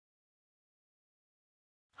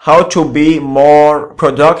how to be more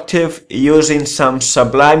productive using some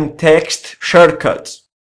Sublime Text Shortcuts.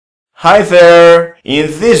 Hi there! In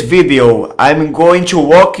this video, I'm going to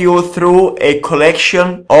walk you through a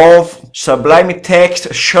collection of Sublime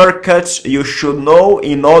Text Shortcuts you should know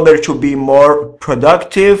in order to be more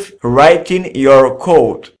productive writing your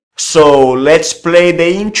code. So let's play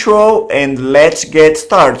the intro and let's get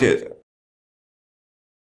started.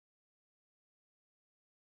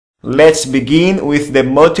 Let's begin with the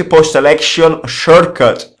multiple selection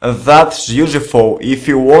shortcut. That's useful if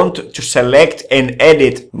you want to select and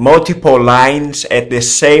edit multiple lines at the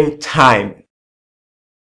same time.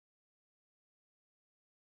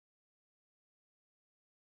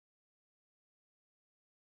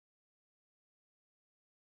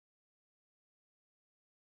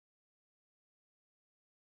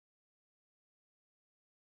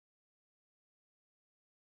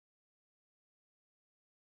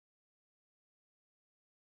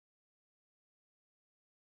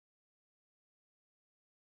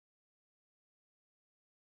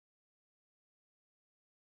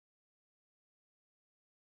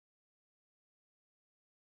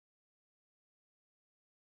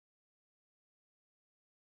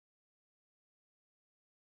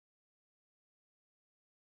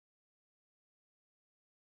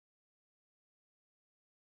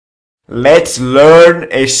 Let's learn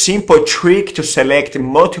a simple trick to select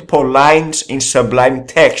multiple lines in Sublime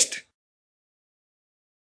Text.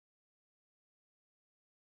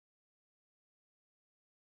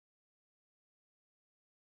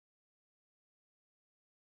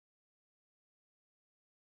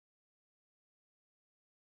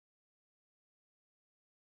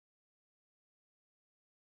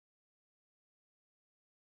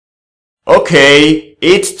 Okay,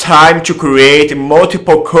 it's time to create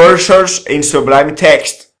multiple cursors in Sublime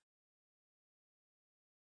Text.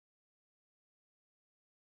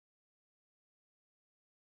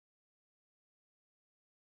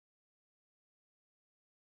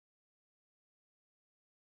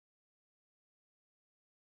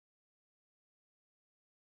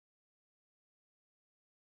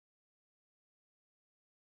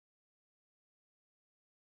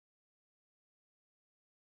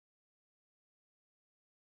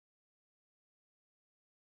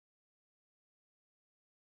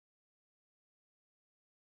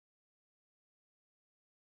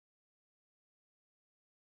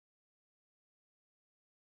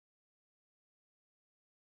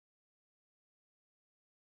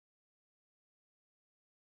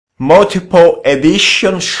 Multiple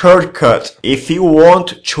edition shortcut if you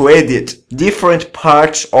want to edit different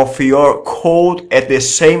parts of your code at the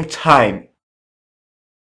same time.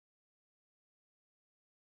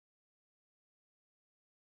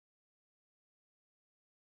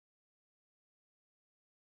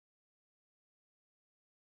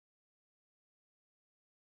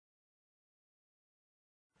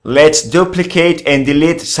 Let's duplicate and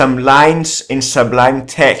delete some lines in Sublime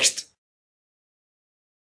Text.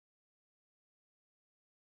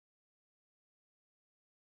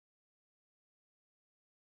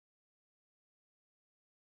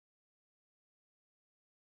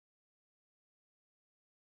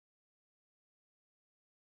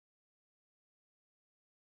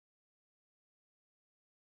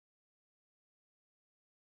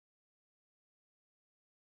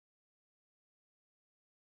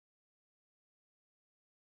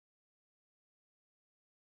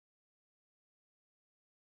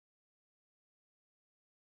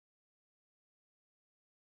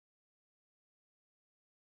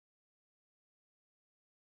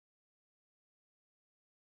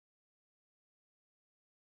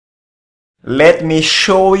 Let me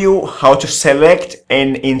show you how to select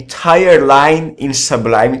an entire line in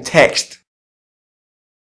Sublime Text.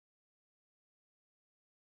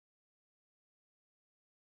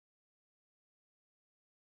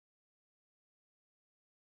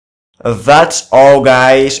 That's all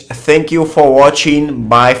guys, thank you for watching,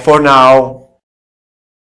 bye for now.